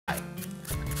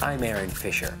I'm Aaron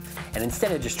Fisher, and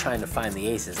instead of just trying to find the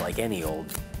aces like any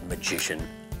old magician,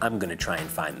 I'm gonna try and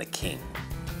find the king.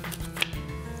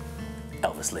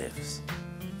 Elvis lives.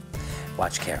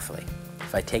 Watch carefully.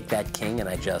 If I take that king and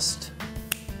I just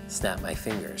snap my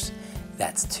fingers,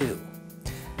 that's 2.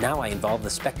 Now I involve the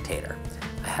spectator.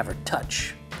 I have her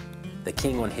touch the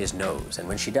king on his nose, and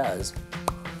when she does,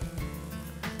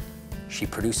 she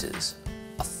produces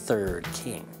a 3rd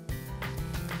king.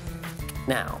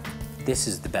 Now, this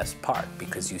is the best part,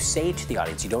 because you say to the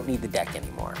audience, you don't need the deck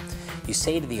anymore. You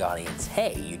say to the audience,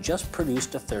 hey, you just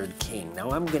produced a 3rd king. Now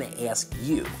I'm gonna ask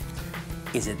you,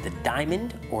 is it the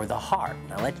diamond or the heart?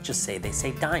 Now let's just say they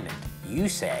say diamond. You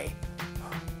say,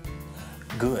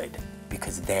 good,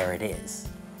 because there it is.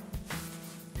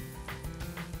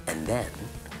 And then,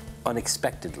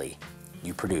 unexpectedly,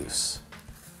 you produce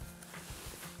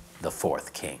the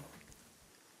 4th king.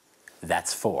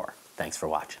 That's 4. Thanks for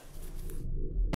watching.